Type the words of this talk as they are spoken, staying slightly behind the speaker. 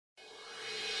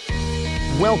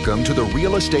Welcome to the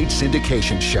Real Estate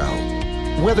Syndication Show.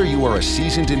 Whether you are a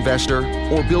seasoned investor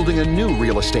or building a new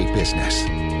real estate business,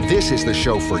 this is the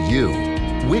show for you.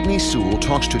 Whitney Sewell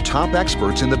talks to top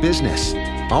experts in the business.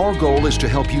 Our goal is to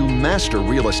help you master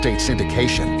real estate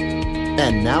syndication.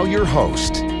 And now your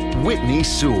host, Whitney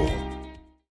Sewell.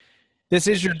 This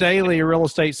is your daily real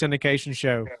estate syndication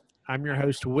show. I'm your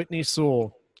host, Whitney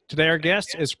Sewell. Today our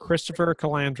guest is Christopher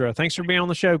Calandra. Thanks for being on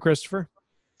the show, Christopher.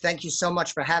 Thank you so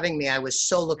much for having me. I was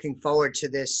so looking forward to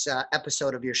this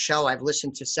episode of your show. I've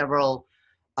listened to several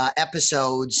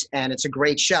episodes, and it's a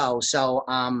great show. So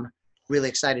I'm really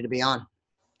excited to be on.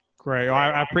 Great. Well,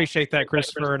 I appreciate that,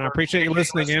 Christopher, and I appreciate you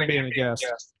listening and being a guest.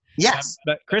 Yes.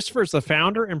 But Christopher is the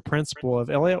founder and principal of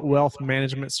Elliot Wealth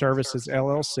Management Services,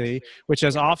 LLC, which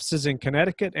has offices in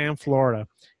Connecticut and Florida.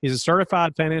 He's a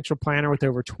certified financial planner with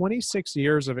over 26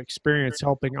 years of experience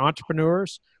helping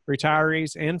entrepreneurs,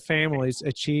 retirees, and families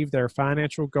achieve their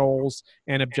financial goals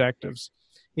and objectives.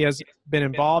 He has been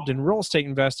involved in real estate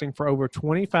investing for over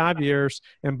 25 years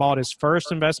and bought his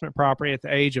first investment property at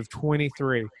the age of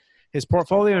 23. His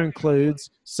portfolio includes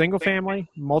single-family,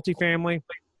 multifamily,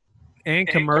 and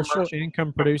commercial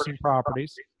income-producing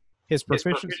properties. His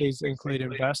proficiencies include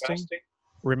investing,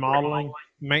 remodeling,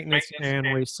 maintenance, and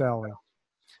reselling.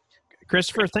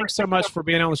 Christopher, thanks so much for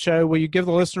being on the show. Will you give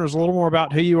the listeners a little more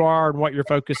about who you are and what your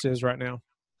focus is right now?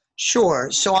 Sure.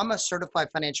 So I'm a certified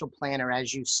financial planner,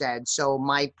 as you said. So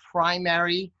my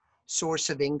primary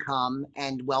source of income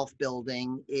and wealth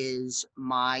building is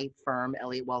my firm,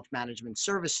 Elliot Wealth Management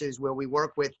Services, where we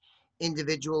work with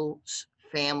individuals,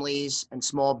 families, and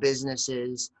small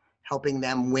businesses, helping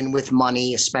them win with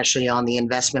money, especially on the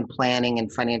investment planning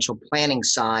and financial planning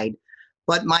side.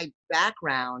 But my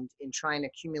background in trying to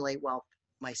accumulate wealth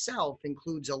myself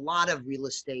includes a lot of real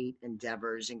estate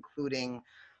endeavors, including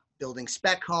building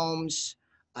spec homes.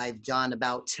 I've done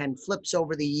about 10 flips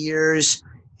over the years,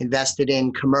 invested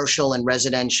in commercial and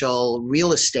residential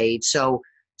real estate. So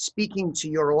speaking to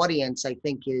your audience, I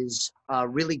think is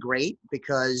really great,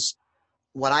 because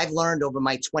what I've learned over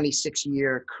my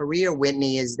 26-year career,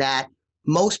 Whitney, is that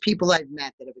most people I've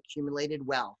met that have accumulated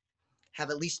wealth have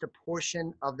at least a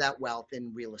portion of that wealth in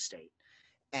real estate.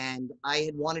 And I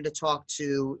had wanted to talk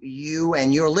to you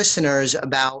and your listeners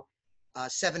about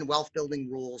 7 wealth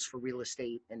building rules for real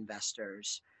estate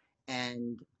investors.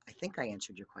 And I think I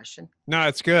answered your question. No,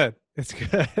 it's good. It's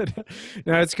good.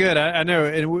 No, it's good. I know.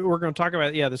 And we're going to talk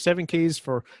about, the 7 keys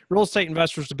for real estate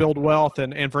investors to build wealth.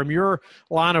 And from your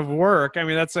line of work, I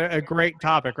mean, that's a great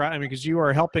topic, right? I mean, because you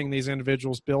are helping these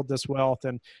individuals build this wealth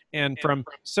and from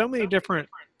so many different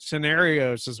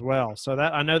scenarios as well. So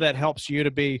that I know that helps you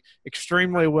to be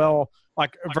extremely well,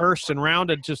 versed and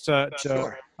rounded just to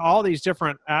Sure. all these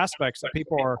different aspects that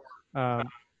people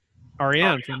are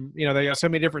in from, they got so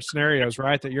many different scenarios,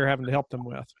 right, that you're having to help them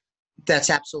with.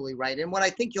 That's absolutely right. And what I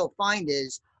think you'll find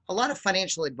is a lot of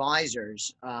financial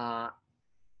advisors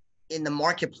in the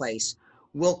marketplace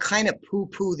will kind of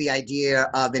poo-poo the idea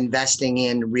of investing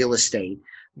in real estate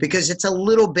because it's a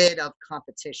little bit of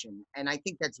competition. And I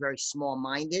think that's very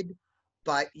small-minded,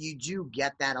 but you do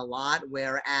get that a lot,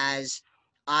 whereas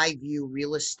I view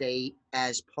real estate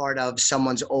as part of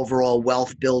someone's overall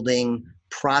wealth building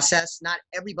process. Not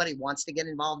everybody wants to get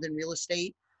involved in real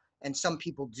estate, and some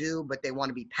people do, but they want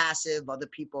to be passive. Other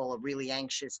people are really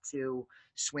anxious to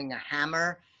swing a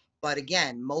hammer. But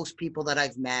again, most people that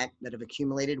I've met that have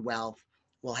accumulated wealth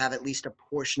will have at least a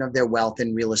portion of their wealth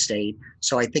in real estate.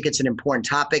 So I think it's an important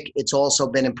topic. It's also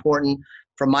been important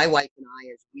for my wife and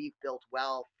I, as we've built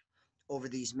wealth over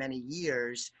these many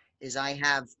years, is I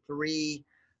have 3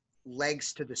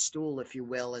 legs to the stool, if you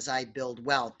will, as I build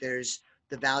wealth. There's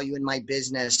the value in my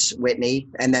business, Whitney,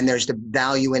 and then there's the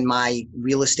value in my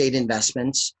real estate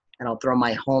investments, and I'll throw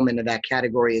my home into that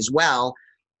category as well,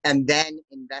 and then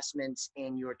investments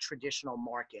in your traditional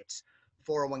markets,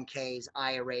 401ks,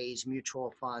 IRAs,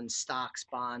 mutual funds, stocks,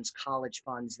 bonds, college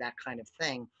funds, that kind of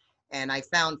thing. And I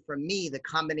found for me, the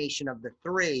combination of the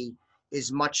 3 is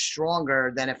much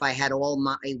stronger than if I had all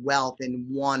my wealth in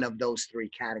one of those 3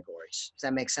 categories. Does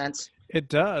that make sense? It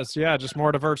does. Yeah. Just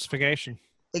more diversification.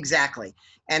 Exactly.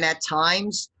 And at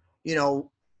times,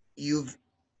 you've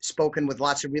spoken with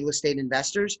lots of real estate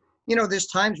investors. There's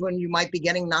times when you might be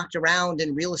getting knocked around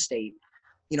in real estate.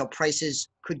 Prices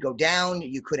could go down.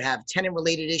 You could have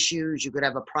tenant-related issues. You could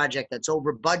have a project that's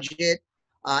over budget.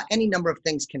 Any number of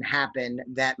things can happen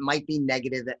that might be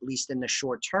negative, at least in the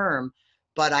short term.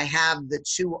 But I have the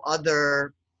 2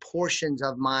 other portions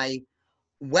of my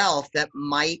wealth that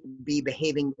might be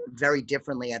behaving very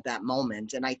differently at that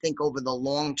moment. And I think over the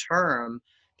long term,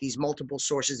 these multiple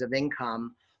sources of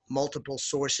income, multiple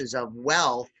sources of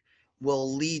wealth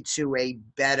will lead to a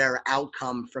better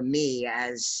outcome for me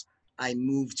as I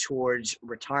move towards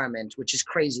retirement, which is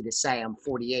crazy to say. I'm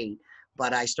 48,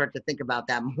 but I start to think about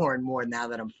that more and more now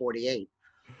that I'm 48.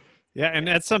 Yeah, and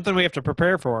that's something we have to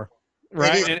prepare for, It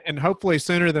right? is. And hopefully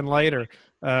sooner than later.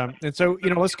 And so,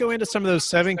 let's go into some of those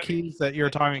 7 keys that you're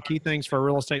talking, key things for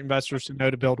real estate investors to know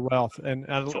to build wealth. And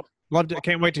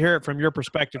can't wait to hear it from your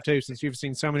perspective too, since you've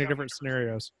seen so many different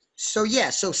scenarios. So yeah,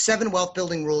 so 7 wealth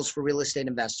building rules for real estate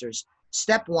investors.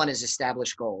 Step 1 is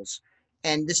establish goals.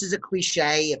 And this is a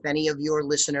cliche. If any of your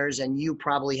listeners, and you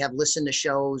probably have listened to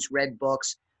shows, read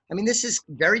books, I mean, this is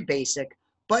very basic,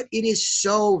 but it is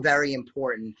so very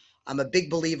important. I'm a big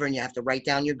believer in you have to write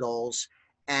down your goals,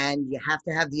 and you have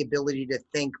to have the ability to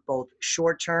think both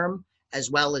short term as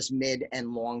well as mid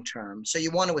and long term. So you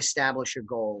want to establish your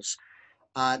goals.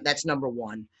 That's number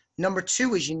 1. Number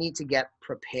 2 is you need to get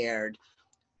prepared.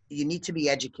 You need to be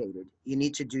educated. You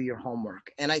need to do your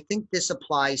homework. And I think this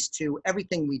applies to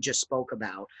everything we just spoke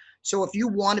about. So if you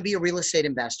want to be a real estate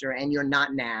investor and you're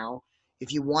not now,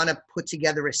 if you want to put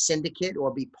together a syndicate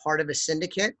or be part of a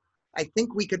syndicate, I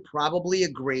think we could probably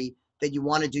agree that you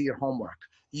want to do your homework.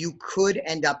 You could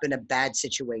end up in a bad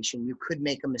situation. You could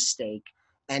make a mistake,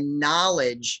 and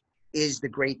knowledge is the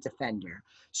great defender.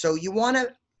 So you want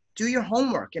to do your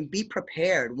homework and be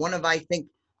prepared. One of, I think,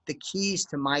 the keys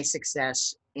to my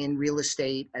success in real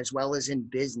estate as well as in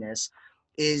business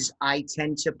is I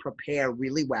tend to prepare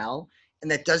really well. And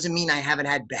that doesn't mean I haven't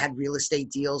had bad real estate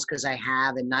deals, because I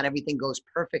have, and not everything goes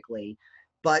perfectly,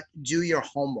 but do your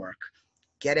homework,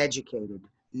 get educated,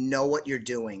 know what you're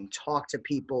doing, talk to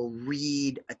people,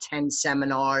 read, attend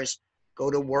seminars,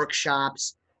 go to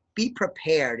workshops, be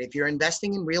prepared. If you're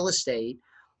investing in real estate,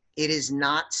 it is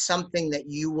not something that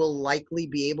you will likely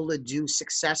be able to do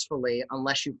successfully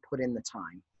unless you put in the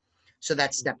time. So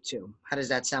that's step 2. How does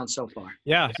that sound so far?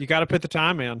 Yeah, you got to put the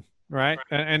time in, right?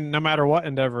 And no matter what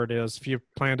endeavor it is, if you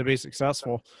plan to be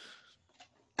successful.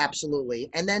 Absolutely.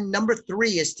 And then number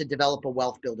 3 is to develop a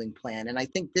wealth building plan. And I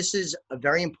think this is a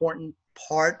very important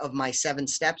part of my 7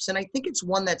 steps. And I think it's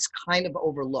one that's kind of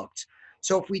overlooked.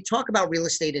 So if we talk about real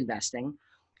estate investing,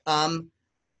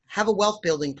 have a wealth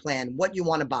building plan, what you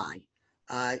want to buy.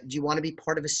 Do you want to be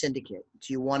part of a syndicate?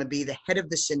 Do you want to be the head of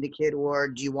the syndicate, or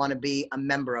do you want to be a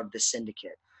member of the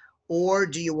syndicate? Or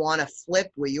do you want to flip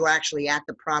where you're actually at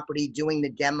the property doing the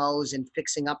demos and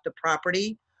fixing up the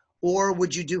property? Or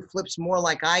would you do flips more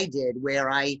like I did, where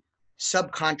I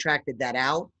subcontracted that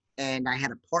out and I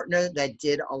had a partner that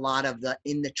did a lot of the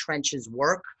in the trenches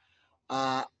work?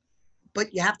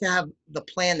 But you have to have the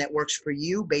plan that works for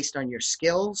you based on your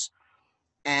skills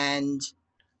and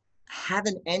have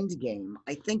an end game.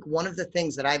 I think one of the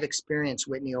things that I've experienced,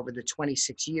 Whitney, over the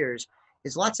 26 years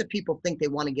is lots of people think they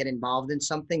want to get involved in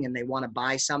something and they want to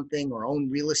buy something or own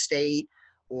real estate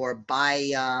or buy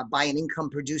an income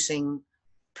producing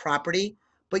property.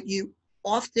 But you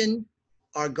often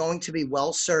are going to be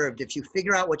well served if you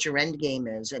figure out what your end game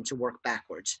is and to work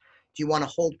backwards. Do you want to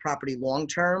hold property long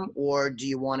term, or do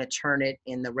you want to turn it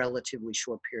in the relatively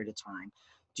short period of time?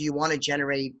 Do you want to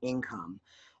generate income?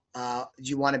 Do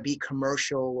you want to be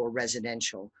commercial or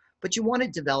residential? But you want to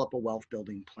develop a wealth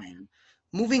building plan.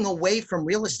 Moving away from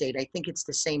real estate, I think it's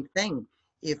the same thing.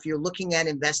 If you're looking at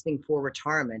investing for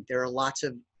retirement, there are lots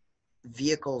of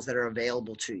vehicles that are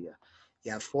available to you.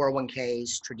 You have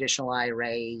 401ks, traditional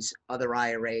IRAs, other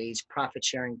IRAs, profit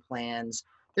sharing plans.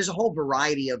 There's a whole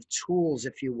variety of tools,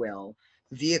 if you will,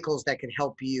 vehicles that could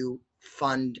help you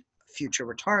fund future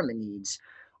retirement needs.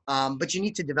 But you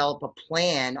need to develop a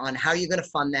plan on how you're going to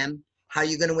fund them, how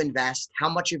you're going to invest, how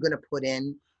much you're going to put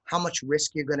in, how much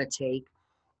risk you're going to take.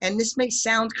 And this may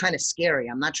sound kind of scary.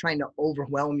 I'm not trying to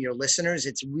overwhelm your listeners.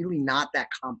 It's really not that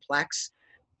complex,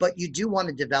 but you do want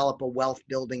to develop a wealth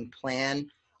building plan.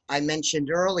 I mentioned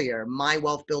earlier, my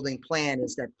wealth building plan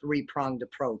is that 3-pronged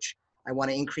approach. I want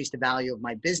to increase the value of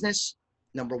my business.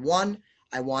 Number 1,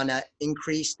 I want to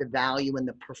increase the value and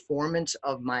the performance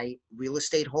of my real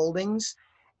estate holdings.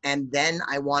 And then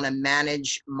I want to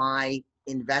manage my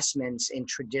investments in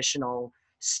traditional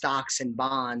stocks and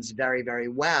bonds very, very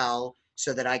well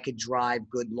so that I could drive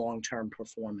good long-term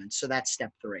performance. So that's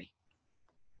step 3.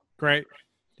 Great.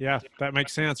 Yeah, that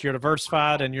makes sense. You're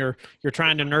diversified and you're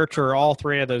trying to nurture all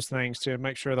 3 of those things to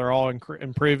make sure they're all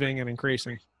improving and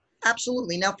increasing.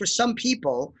 Absolutely. Now, for some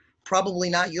people, probably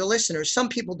not your listeners, some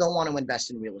people don't want to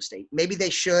invest in real estate. Maybe they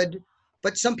should,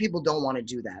 but some people don't want to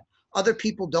do that. Other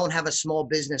people don't have a small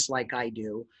business like I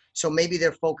do. So maybe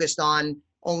they're focused on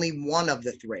only one of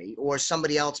the 3, or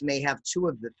somebody else may have 2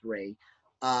 of the 3.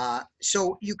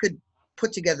 So you could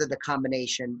put together the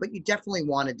combination, but you definitely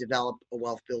want to develop a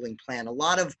wealth building plan. A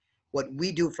lot of What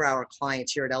we do for our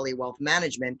clients here at Elliot Wealth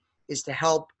Management is to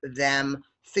help them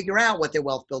figure out what their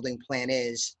wealth building plan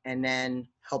is and then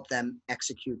help them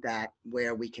execute that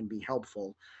where we can be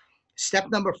helpful. Step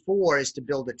number 4 is to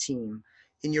build a team.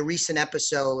 In your recent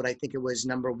episode, I think it was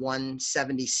number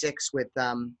 176 with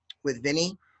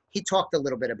Vinny, he talked a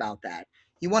little bit about that.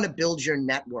 You want to build your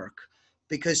network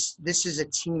because this is a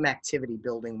team activity,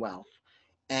 building wealth.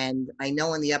 And I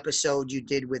know in the episode you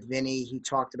did with Vinny, he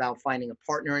talked about finding a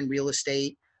partner in real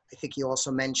estate. I think he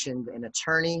also mentioned an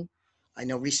attorney. I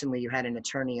know recently you had an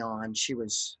attorney on. She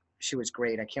was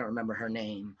great. I can't remember her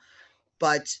name.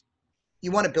 But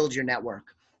you want to build your network.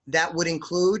 That would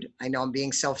include, I know I'm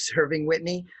being self-serving,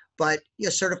 Whitney, but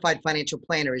a certified financial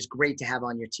planner is great to have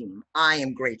on your team. I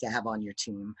am great to have on your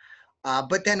team.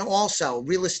 But then also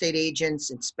real estate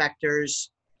agents, inspectors,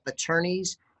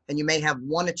 attorneys, and you may have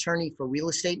one attorney for real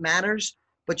estate matters,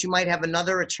 but you might have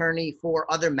another attorney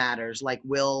for other matters like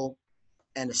will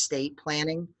and estate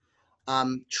planning,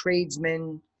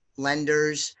 tradesmen,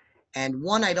 lenders. And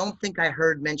one I don't think I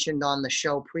heard mentioned on the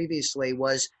show previously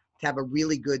was to have a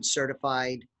really good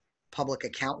certified public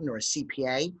accountant or a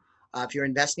CPA. If you're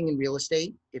investing in real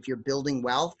estate, if you're building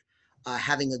wealth,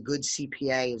 having a good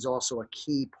CPA is also a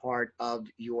key part of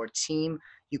your team.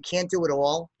 You can't do it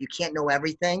all. You can't know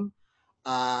everything.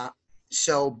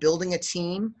 So building a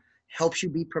team helps you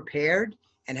be prepared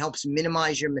and helps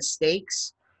minimize your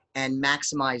mistakes and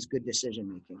maximize good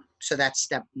decision making. So that's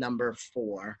step number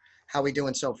 4. How are we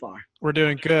doing so far? We're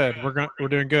doing good. We're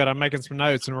doing good. I'm making some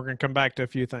notes, and we're going to come back to a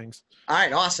few things. All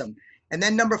right, awesome. And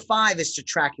then number 5 is to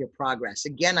track your progress.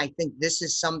 Again, I think this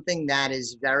is something that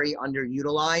is very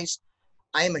underutilized.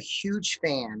 I am a huge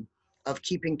fan of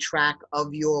keeping track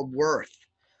of your worth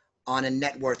on a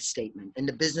net worth statement. In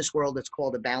the business world, it's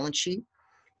called a balance sheet.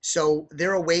 So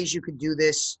there are ways you could do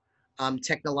this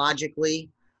technologically.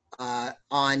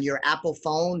 On your Apple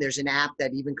phone, there's an app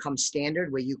that even comes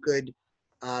standard where you could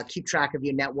keep track of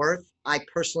your net worth. I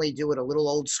personally do it a little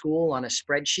old school on a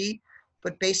spreadsheet.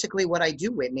 But basically what I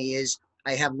do, Whitney, is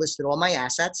I have listed all my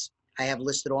assets. I have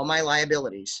listed all my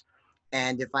liabilities.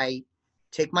 And if I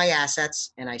take my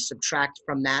assets and I subtract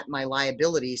from that my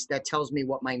liabilities, that tells me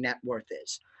what my net worth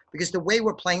is. Because the way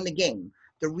we're playing the game,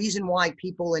 the reason why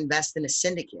people invest in a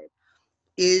syndicate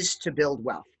is to build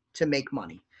wealth, to make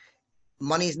money.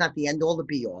 Money is not the end all, the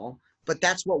be all, but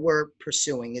that's what we're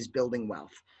pursuing, is building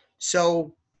wealth.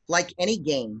 So like any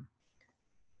game,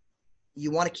 you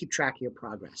want to keep track of your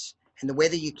progress. And the way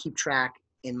that you keep track,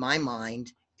 in my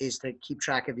mind, is to keep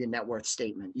track of your net worth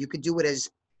statement. You could do it as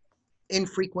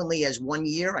infrequently as 1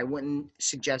 year. I wouldn't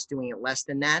suggest doing it less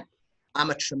than that.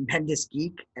 I'm a tremendous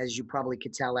geek, as you probably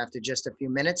could tell after just a few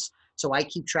minutes. So I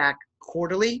keep track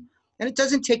quarterly, and it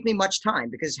doesn't take me much time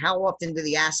because how often do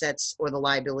the assets or the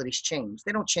liabilities change?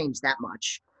 They don't change that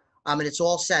much. And it's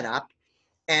all set up,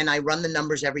 and I run the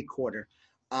numbers every quarter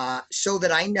so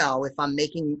that I know if I'm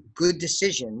making good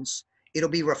decisions, it'll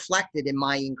be reflected in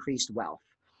my increased wealth.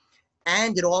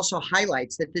 And it also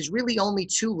highlights that there's really only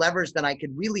 2 levers that I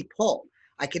could really pull.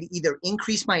 I could either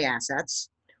increase my assets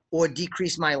or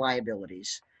decrease my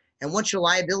liabilities. And once your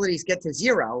liabilities get to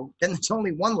 0, then there's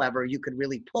only one lever you could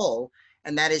really pull,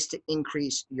 and that is to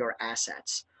increase your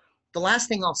assets. The last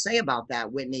thing I'll say about that,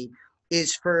 Whitney,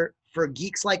 is for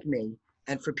geeks like me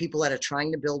and for people that are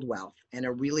trying to build wealth and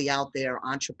are really out there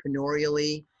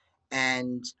entrepreneurially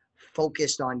and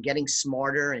focused on getting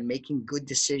smarter and making good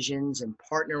decisions and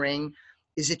partnering,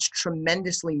 is it's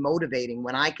tremendously motivating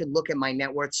when I could look at my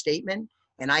net worth statement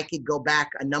and I could go back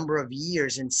a number of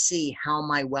years and see how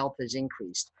my wealth has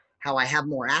increased, how I have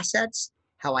more assets,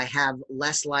 how I have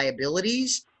less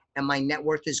liabilities, and my net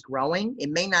worth is growing. It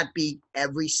may not be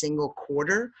every single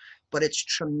quarter, but it's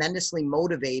tremendously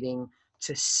motivating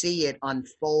to see it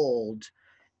unfold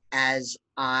as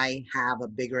I have a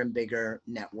bigger and bigger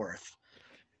net worth.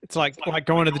 It's like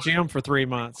going to the gym for 3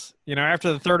 months. You know,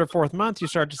 after the 3rd or 4th month, you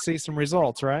start to see some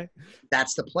results, right?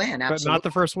 That's the plan, absolutely. But not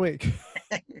the first week.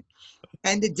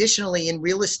 And additionally, in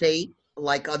real estate,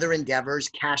 like other endeavors,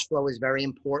 cash flow is very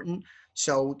important.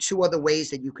 So 2 other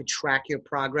ways that you could track your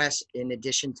progress in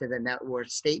addition to the net worth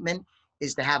statement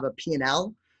is to have a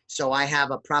P&L. So I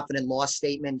have a profit and loss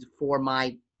statement for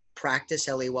my practice,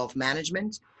 Elliot Wealth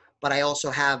Management, but I also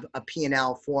have a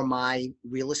P&L for my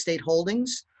real estate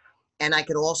holdings. And I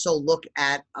could also look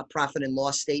at a profit and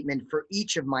loss statement for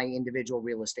each of my individual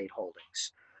real estate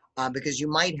holdings, because you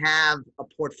might have a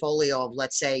portfolio of,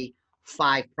 let's say,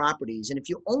 5 properties. And if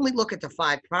you only look at the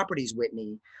 5 properties,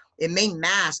 Whitney, it may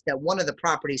mask that one of the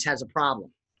properties has a problem.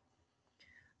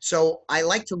 So I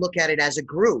like to look at it as a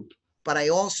group, but I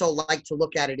also like to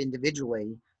look at it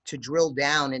individually to drill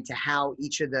down into how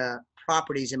each of the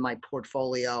properties in my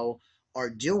portfolio are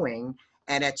doing.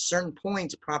 And at certain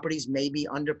points, properties may be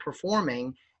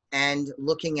underperforming, and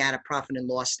looking at a profit and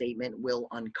loss statement will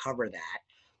uncover that.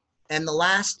 And the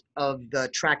last of the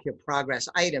track your progress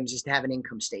items is to have an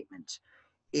income statement.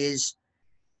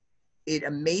 It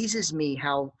amazes me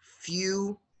how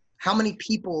many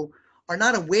people are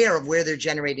not aware of where they're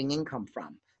generating income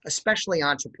from, especially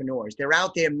entrepreneurs. They're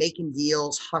out there making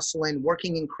deals, hustling,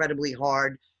 working incredibly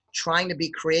hard, trying to be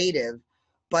creative.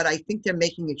 But I think they're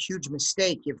making a huge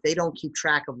mistake if they don't keep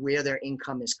track of where their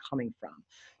income is coming from.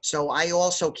 So I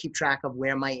also keep track of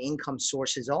where my income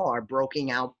sources are, broken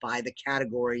out by the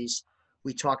categories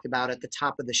we talked about at the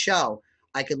top of the show.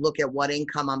 I could look at what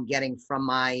income I'm getting from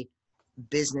my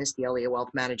business, the Elliot Wealth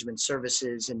Management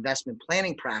Services investment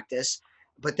planning practice,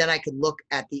 but then I could look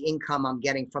at the income I'm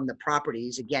getting from the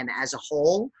properties, again, as a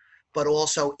whole, but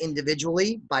also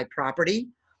individually by property.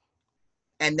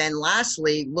 And then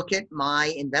lastly, look at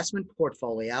my investment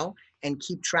portfolio and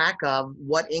keep track of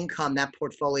what income that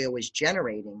portfolio is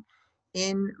generating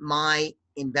in my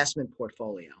investment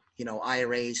portfolio,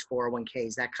 IRAs,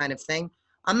 401ks, that kind of thing.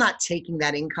 I'm not taking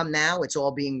that income now. It's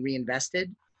all being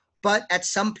reinvested. But at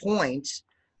some point,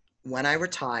 when I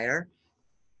retire,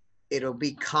 it'll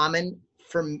be common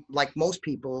for, like most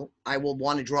people, I will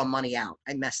want to draw money out.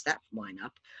 I messed that line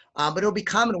up. But it'll be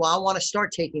common, well, I want to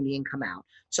start taking the income out.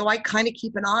 So I kind of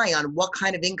keep an eye on what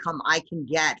kind of income I can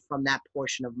get from that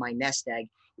portion of my nest egg.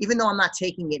 Even though I'm not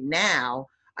taking it now,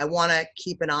 I want to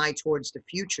keep an eye towards the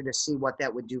future to see what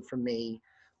that would do for me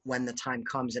when the time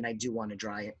comes and I do want to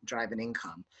drive an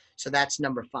income. So that's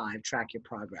number 5, track your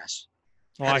progress.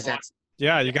 How does that?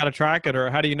 Yeah, you got to track it,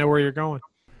 or how do you know where you're going?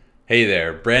 Hey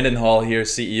there, Brandon Hall here,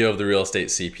 CEO of the Real Estate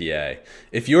CPA.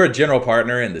 If you're a general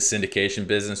partner in the syndication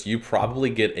business, you probably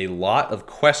get a lot of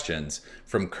questions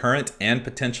from current and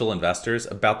potential investors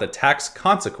about the tax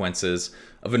consequences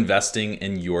of investing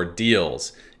in your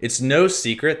deals. It's no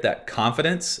secret that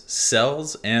confidence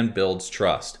sells and builds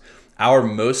trust. Our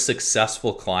most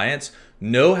successful clients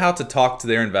know how to talk to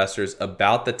their investors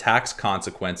about the tax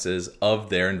consequences of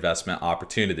their investment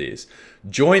opportunities.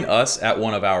 Join us at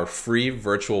one of our free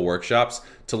virtual workshops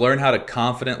to learn how to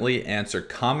confidently answer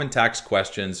common tax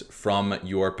questions from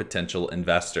your potential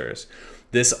investors.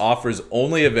 This offer is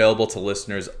only available to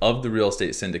listeners of the Real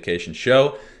Estate Syndication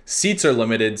Show. Seats are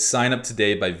limited. Sign up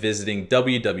today by visiting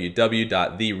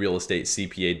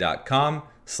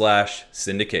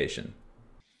www.therealestatecpa.com/syndication.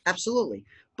 Absolutely.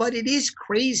 But it is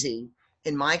crazy.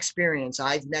 In my experience,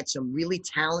 I've met some really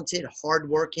talented,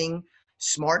 hardworking,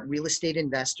 smart real estate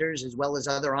investors, as well as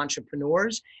other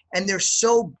entrepreneurs. And they're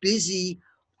so busy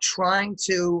trying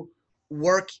to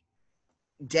work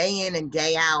day in and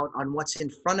day out on what's in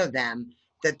front of them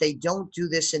that they don't do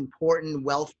this important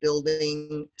wealth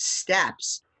building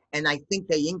steps. And I think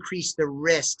they increase the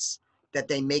risks that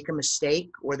they make a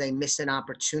mistake or they miss an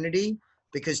opportunity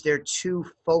because they're too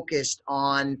focused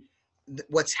on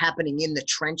what's happening in the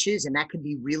trenches. And that could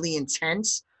be really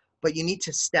intense, but you need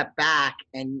to step back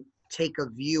and take a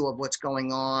view of what's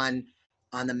going on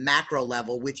the macro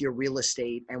level with your real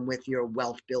estate and with your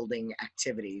wealth building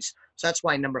activities. So that's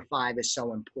why number 5 is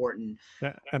so important.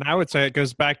 And I would say it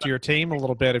goes back to your team a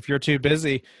little bit. If you're too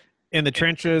busy in the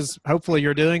trenches, hopefully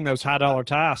you're doing those high dollar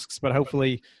tasks, but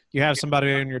hopefully you have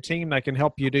somebody on your team that can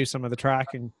help you do some of the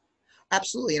tracking.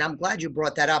 Absolutely. And I'm glad you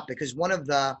brought that up, because one of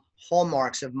the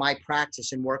hallmarks of my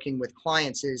practice in working with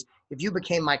clients is, if you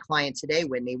became my client today,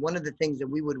 Whitney, one of the things that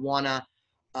we would want to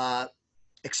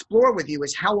explore with you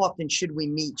is how often should we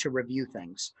meet to review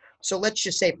things. So let's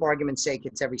just say, for argument's sake,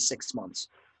 it's every 6 months.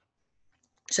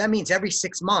 So that means every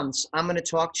 6 months, I'm going to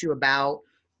talk to you about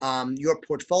your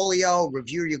portfolio,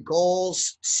 review your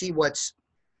goals, see what's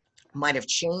might have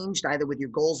changed either with your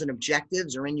goals and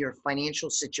objectives or in your financial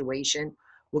situation.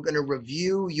 We're going to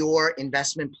review your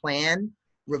investment plan,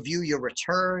 review your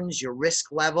returns, your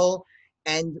risk level.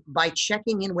 And by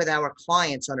checking in with our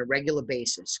clients on a regular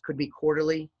basis, could be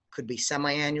quarterly, could be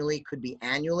semi-annually, could be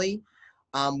annually,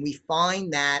 we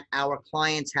find that our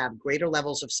clients have greater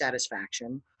levels of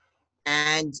satisfaction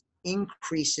and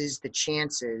increases the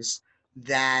chances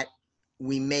that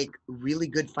we make really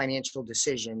good financial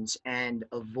decisions and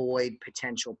avoid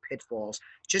potential pitfalls.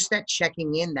 Just that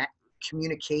checking in, that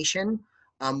communication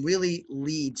really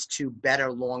leads to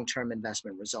better long-term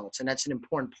investment results. And that's an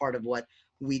important part of what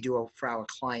we do for our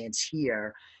clients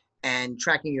here. And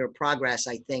tracking your progress,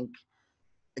 I think,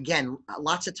 again,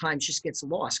 lots of times just gets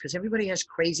lost because everybody has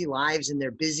crazy lives and they're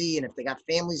busy. And if they got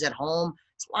families at home,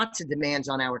 it's lots of demands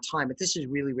on our time. But this is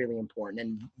really, really important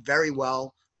and very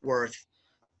well worth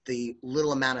the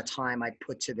little amount of time I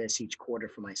put to this each quarter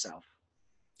for myself.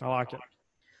 I like it.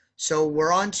 So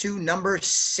we're on to number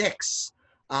 6,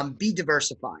 be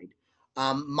diversified.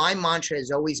 My mantra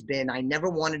has always been, I never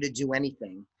wanted to do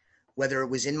anything, whether it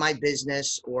was in my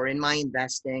business or in my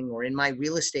investing or in my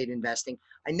real estate investing.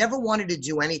 I never wanted to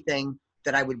do anything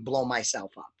that I would blow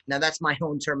myself up. Now that's my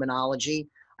own terminology.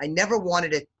 I never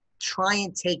wanted to try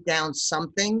and take down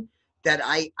something that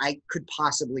I could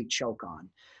possibly choke on.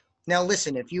 Now,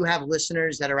 listen, if you have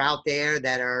listeners that are out there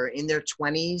that are in their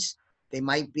 20s, they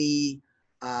might be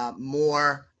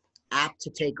more apt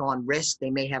to take on risk. They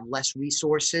may have less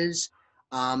resources.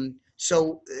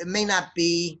 So it may not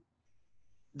be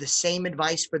the same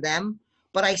advice for them,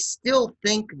 but I still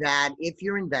think that if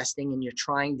you're investing and you're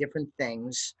trying different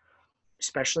things,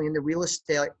 especially in the real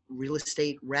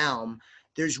estate realm,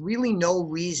 there's really no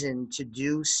reason to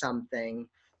do something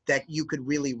that you could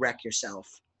really wreck yourself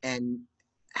and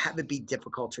have it be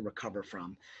difficult to recover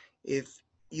from. If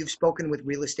you've spoken with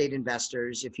real estate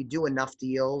investors, if you do enough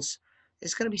deals,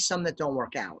 it's going to be some that don't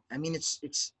work out. I mean,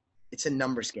 it's a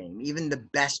numbers game. Even the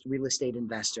best real estate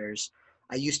investors,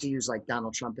 I used to use like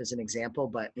Donald Trump as an example,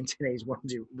 but in today's world,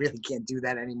 you really can't do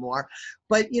that anymore.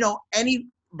 But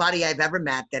anybody I've ever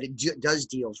met that does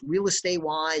deals, real estate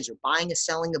wise, or buying and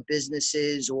selling of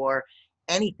businesses or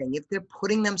anything, if they're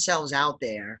putting themselves out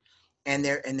there and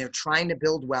they're trying to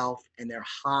build wealth and they're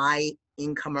high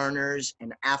income earners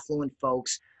and affluent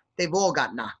folks, they've all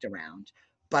got knocked around.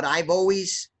 But I've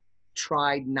always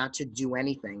tried not to do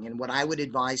anything. And what I would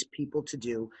advise people to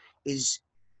do is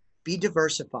be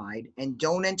diversified and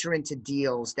don't enter into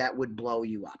deals that would blow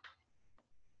you up.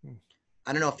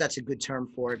 I don't know if that's a good term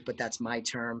for it, but that's my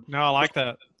term. No, I like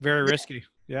that. Very risky.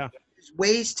 Yeah. There's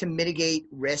ways to mitigate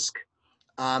risk,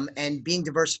 and being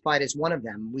diversified is one of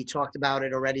them. We talked about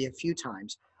it already a few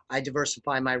times. I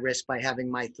diversify my risk by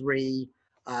having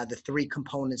the three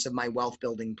components of my wealth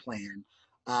building plan.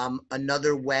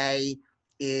 Another way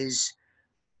is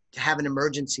to have an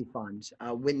emergency fund.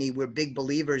 Whitney, we're big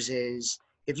believers is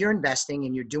if you're investing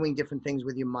and you're doing different things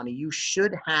with your money, you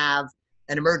should have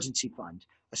an emergency fund,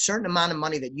 a certain amount of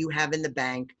money that you have in the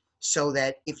bank so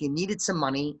that if you needed some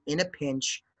money in a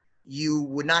pinch, you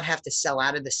would not have to sell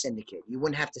out of the syndicate. You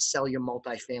wouldn't have to sell your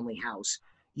multifamily house.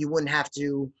 You wouldn't have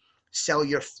to sell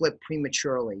your flip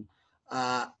prematurely.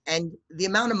 And the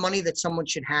amount of money that someone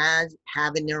should have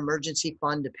in their emergency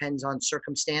fund depends on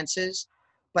circumstances,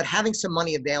 but having some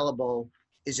money available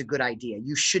is a good idea.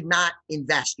 You should not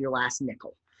invest your last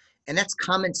nickel. And that's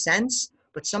common sense,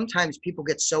 but sometimes people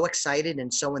get so excited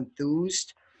and so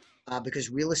enthused because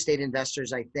real estate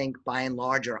investors, I think, by and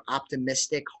large, are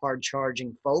optimistic,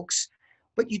 hard-charging folks.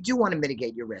 But you do want to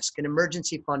mitigate your risk. An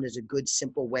emergency fund is a good,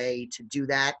 simple way to do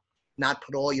that, not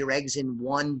put all your eggs in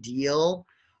one deal,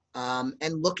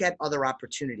 and look at other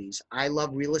opportunities. I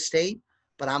love real estate,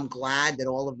 but I'm glad that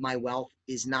all of my wealth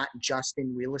is not just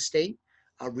in real estate.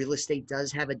 Real estate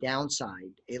does have a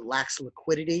downside. It lacks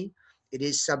liquidity. It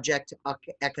is subject to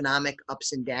economic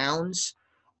ups and downs.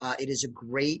 It is a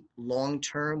great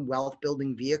long-term wealth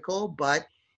building vehicle, but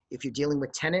if you're dealing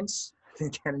with tenants, the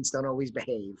tenants don't always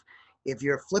behave. If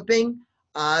you're flipping,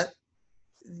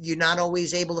 you're not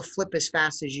always able to flip as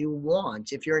fast as you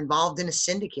want. If you're involved in a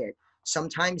syndicate,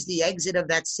 sometimes the exit of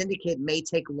that syndicate may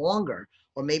take longer,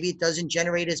 or maybe it doesn't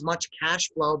generate as much cash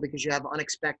flow because you have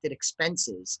unexpected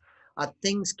expenses.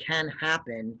 Things can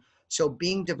happen. So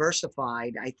being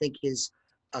diversified, I think, is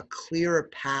a clearer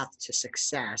path to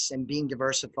success, and being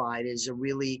diversified is a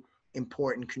really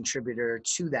important contributor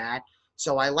to that.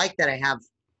 So I like that I have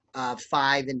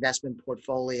 5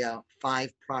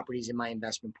 properties in my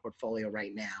investment portfolio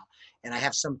right now. And I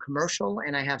have some commercial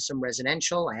and I have some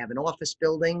residential. I have an office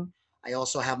building. I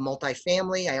also have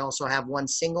multifamily. I also have one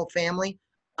single family.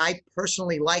 I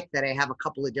personally like that I have a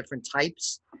couple of different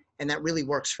types, and that really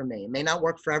works for me. It may not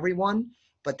work for everyone,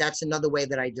 but that's another way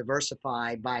that I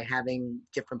diversify by having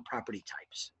different property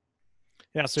types.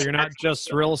 Yeah, so you're not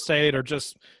just real estate or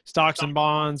just stocks and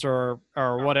bonds or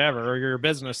whatever, or your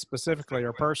business specifically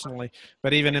or personally,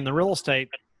 but even in the real estate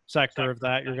sector of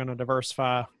that, you're going to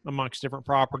diversify amongst different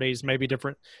properties, maybe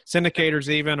different syndicators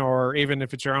even, or even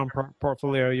if it's your own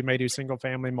portfolio, you may do single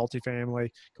family, multifamily,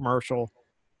 commercial.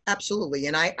 Absolutely.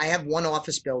 And I have one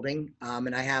office building,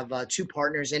 and I have 2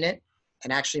 partners in it.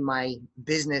 And actually my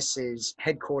business is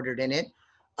headquartered in it.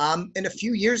 And a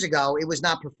few years ago, it was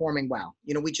not performing well.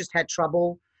 We just had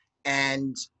trouble,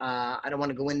 and I don't want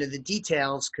to go into the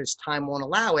details because time won't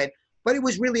allow it, but it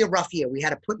was really a rough year. We had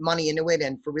to put money into it.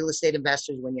 And for real estate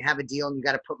investors, when you have a deal and you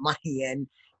got to put money in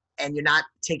and you're not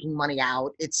taking money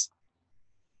out,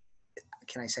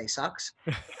 can I say sucks?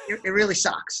 It really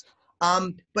sucks.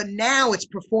 But now it's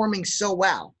performing so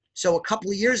well. So a couple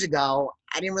of years ago,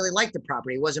 I didn't really like the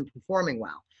property. It wasn't performing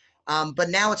well. But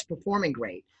now it's performing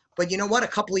great. But you know what? A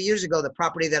couple of years ago, the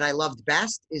property that I loved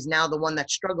best is now the one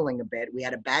that's struggling a bit. We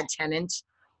had a bad tenant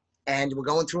and we're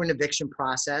going through an eviction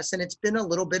process, and it's been a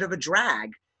little bit of a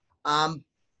drag.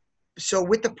 So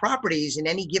with the properties in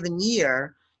any given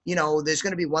year, there's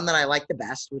going to be one that I like the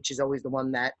best, which is always the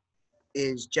one that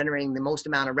is generating the most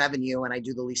amount of revenue and I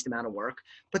do the least amount of work.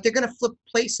 But they're going to flip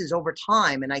places over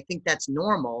time, and I think that's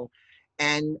normal.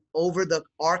 And over the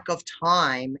arc of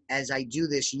time, as I do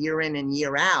this year in and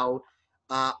year out,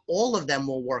 all of them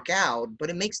will work out, but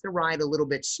it makes the ride a little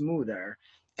bit smoother.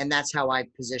 And that's how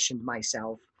I've positioned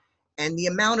myself. And the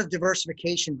amount of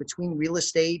diversification between real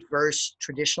estate versus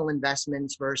traditional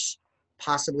investments versus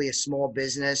possibly a small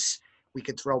business, we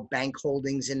could throw bank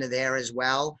holdings into there as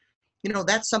well.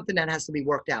 That's something that has to be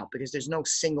worked out because there's no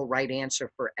single right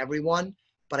answer for everyone.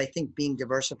 But I think being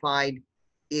diversified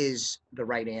is the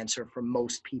right answer for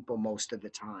most people most of the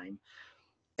time.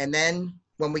 And then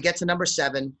when we get to number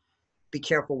 7, be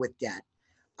careful with debt.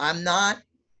 I'm not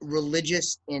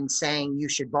religious in saying you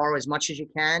should borrow as much as you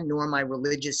can, nor am I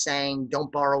religious saying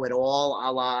don't borrow at all, a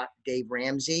la Dave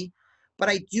Ramsey. But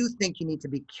I do think you need to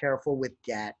be careful with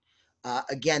debt.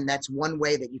 Again, that's one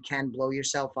way that you can blow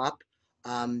yourself up.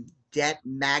 Debt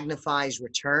magnifies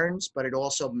returns, but it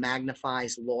also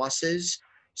magnifies losses.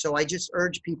 So I just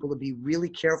urge people to be really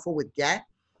careful with debt.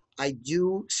 I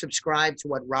do subscribe to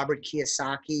what Robert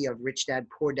Kiyosaki of Rich Dad,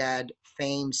 Poor Dad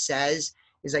fame says,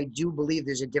 is I do believe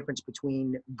there's a difference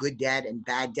between good debt and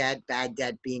bad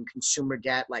debt being consumer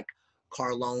debt like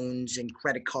car loans and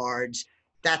credit cards.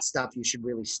 That stuff you should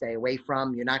really stay away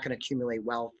from. You're not going to accumulate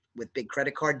wealth with big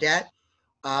credit card debt.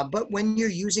 But when you're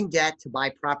using debt to buy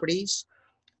properties,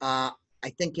 I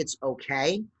think it's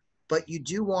okay. But you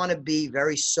do want to be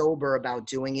very sober about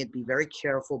doing it. Be very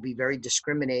careful, be very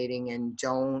discriminating, and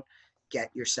don't get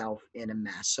yourself in a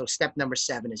mess. So step number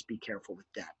 7 is be careful with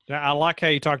debt. Yeah, I like how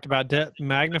you talked about debt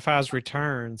magnifies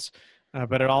returns,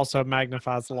 but it also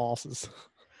magnifies losses.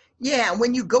 Yeah,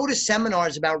 when you go to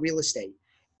seminars about real estate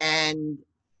and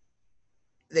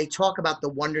they talk about the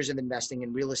wonders of investing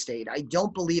in real estate, I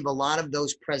don't believe a lot of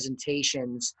those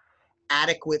presentations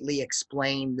adequately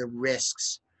explain the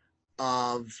risks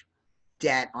of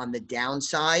debt on the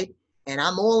downside. And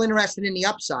I'm all interested in the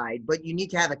upside, but you need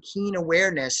to have a keen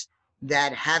awareness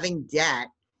that having debt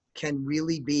can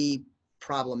really be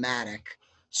problematic.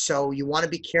 So you want to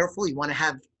be careful. You want to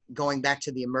have, going back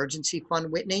to the emergency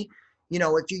fund, Whitney, if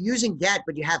you're using debt,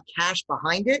 but you have cash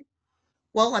behind it,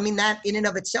 well, I mean, that in and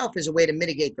of itself is a way to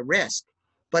mitigate the risk.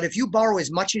 But if you borrow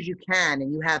as much as you can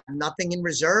and you have nothing in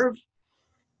reserve,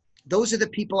 those are the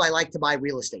people I like to buy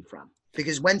real estate from.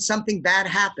 Because when something bad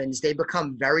happens, they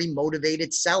become very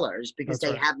motivated sellers because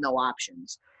they have no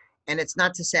options. And it's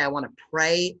not to say I want to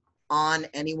prey on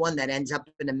anyone that ends up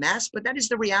in a mess, but that is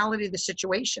the reality of the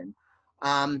situation.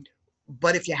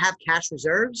 But if you have cash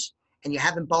reserves and you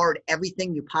haven't borrowed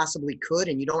everything you possibly could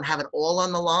and you don't have it all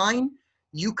on the line,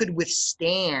 you could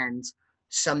withstand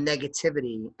some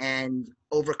negativity and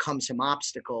overcome some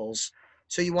obstacles.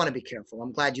 So you want to be careful.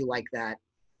 I'm glad you like that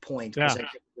point because I think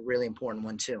it's a really important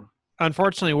one too.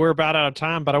 Unfortunately, we're about out of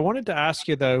time, but I wanted to ask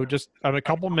you though, just a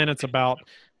couple minutes about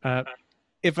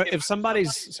if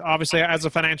somebody's obviously as a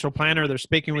financial planner, they're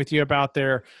speaking with you about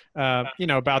their,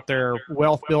 about their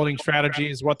wealth building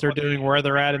strategies, what they're doing, where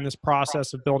they're at in this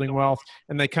process of building wealth,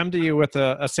 and they come to you with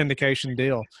a syndication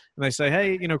deal, and they say,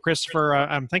 "Hey, Christopher,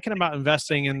 I'm thinking about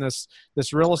investing in this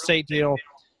real estate deal.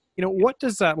 What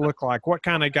does that look like? What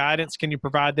kind of guidance can you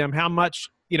provide them? How much?"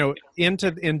 in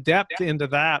depth into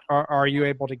that are you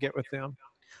able to get with them?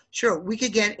 Sure. We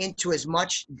could get into as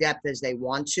much depth as they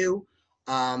want to.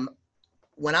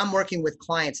 When I'm working with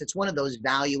clients, it's one of those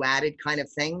value added kind of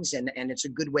things. And it's a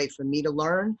good way for me to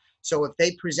learn. So if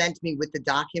they present me with the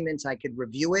documents, I could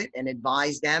review it and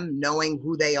advise them, knowing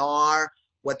who they are,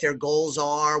 what their goals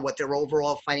are, what their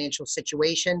overall financial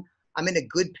situation. I'm in a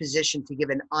good position to give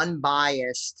an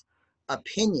unbiased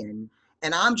opinion.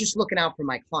 And I'm just looking out for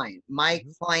my client. My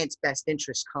client's best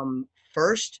interests come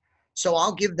first. So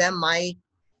I'll give them my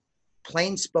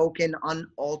plain spoken,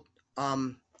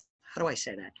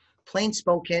 plain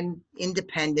spoken,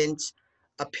 independent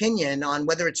opinion on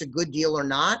whether it's a good deal or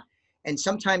not. And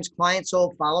sometimes clients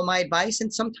will follow my advice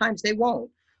and sometimes they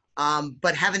won't.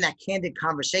 But having that candid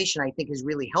conversation, I think, is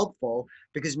really helpful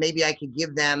because maybe I could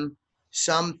give them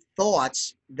some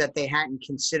thoughts that they hadn't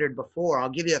considered before. I'll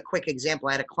give you a quick example.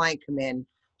 I had a client come in.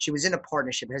 She was in a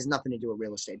partnership. It has nothing to do with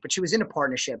real estate, but she was in a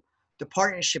partnership. The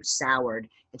partnership soured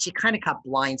and she kind of got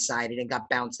blindsided and got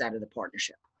bounced out of the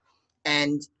partnership.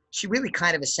 And she really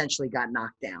kind of essentially got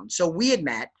knocked down. So we had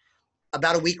met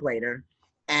about a week later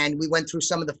And we went through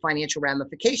some of the financial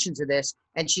ramifications of this.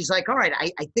 And she's like, all right,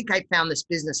 I think I found this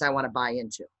business I want to buy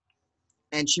into.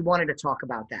 And she wanted to talk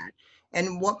about that.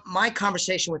 And what my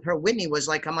conversation with her, Whitney, was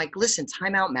like, I'm like, listen,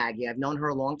 time out, Maggie. I've known her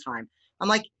a long time. I'm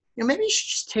like, maybe you should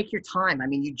just take your time. I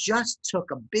mean, you just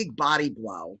took a big body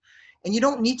blow and you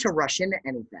don't need to rush into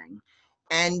anything.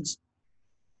 And,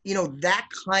 that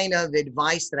kind of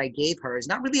advice that I gave her is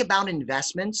not really about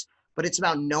investments, but it's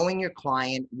about knowing your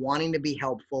client, wanting to be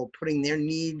helpful, putting their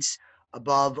needs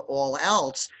above all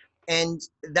else. And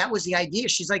that was the idea.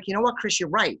 She's like, you know what, Chris, you're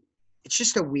right. It's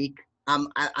just a week. I'm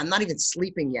not even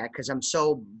sleeping yet because I'm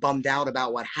so bummed out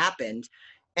about what happened.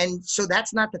 And so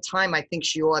that's not the time I think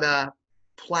she ought to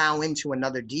plow into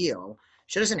another deal.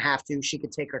 She doesn't have to. She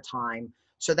could take her time.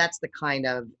 So that's the kind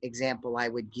of example I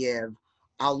would give.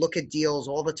 I'll look at deals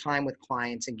all the time with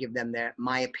clients and give them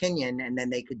my opinion, and then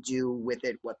they could do with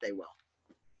it what they will.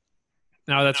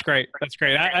 No, that's great. That's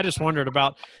great. I just wondered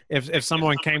about if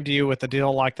someone came to you with a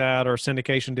deal like that or a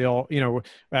syndication deal,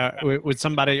 would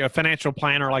somebody, a financial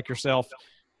planner like yourself,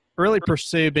 really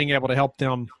pursue being able to help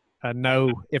them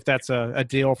know if that's a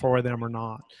deal for them or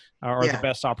not, or the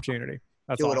best opportunity.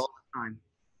 That's do awesome. it all the time.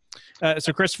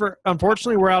 So Christopher,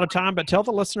 unfortunately we're out of time, but tell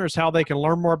the listeners how they can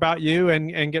learn more about you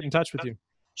and get in touch with you.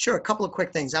 Sure. A couple of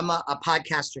quick things. I'm a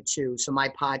podcaster too. So my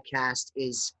podcast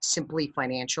is Simply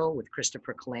Financial with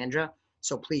Christopher Calandra.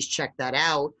 So please check that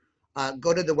out.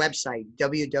 Go to the website,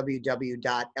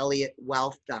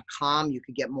 www.elliottwealth.com. You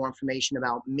could get more information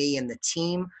about me and the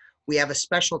team. We have a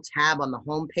special tab on the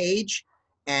homepage,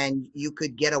 and you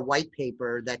could get a white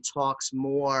paper that talks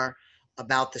more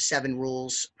about the 7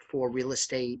 rules for real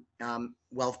estate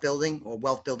wealth building, or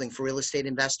wealth building for real estate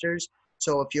investors.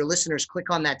 So if your listeners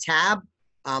click on that tab,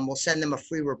 we'll send them a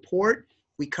free report.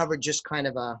 We covered just kind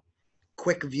of a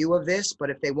quick view of this, but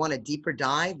if they want a deeper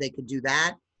dive, they could do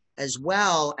that as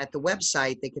well. At the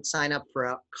website, they could sign up for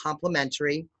a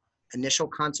complimentary initial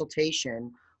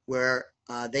consultation where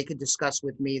they could discuss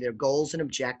with me their goals and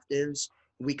objectives.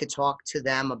 We could talk to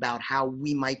them about how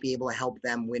we might be able to help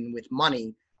them win with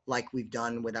money like we've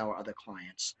done with our other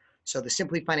clients. So the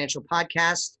Simply Financial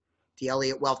podcast, the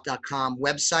elliottwealth.com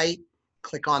website,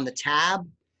 click on the tab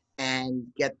and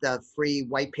get the free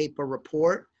white paper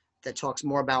report that talks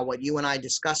more about what you and I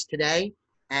discussed today,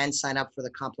 and sign up for the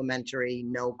complimentary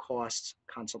no-cost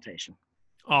consultation.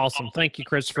 Awesome. Thank you,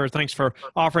 Christopher. Thanks for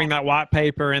offering that white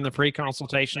paper and the free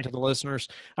consultation to the listeners.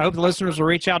 I hope the listeners will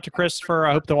reach out to Christopher.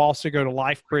 I hope they'll also go to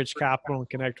LifeBridge Capital and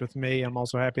connect with me. I'm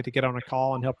also happy to get on a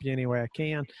call and help you any way I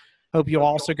can. Hope you'll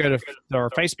also go to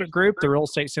our Facebook group, the Real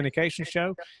Estate Syndication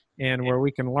Show, and where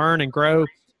we can learn and grow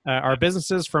our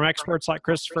businesses from experts like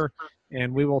Christopher.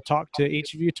 And we will talk to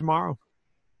each of you tomorrow.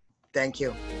 Thank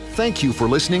you. Thank you for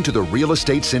listening to the Real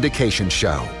Estate Syndication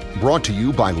Show, brought to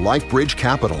you by LifeBridge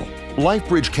Capital.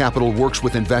 LifeBridge Capital works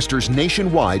with investors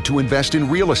nationwide to invest in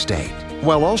real estate,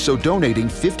 while also donating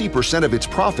 50% of its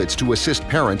profits to assist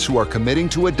parents who are committing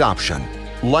to adoption.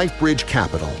 LifeBridge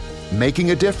Capital,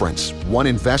 making a difference, one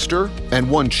investor and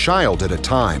one child at a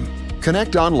time.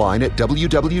 Connect online at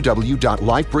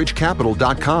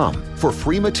www.lifebridgecapital.com for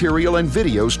free material and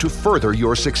videos to further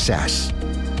your success.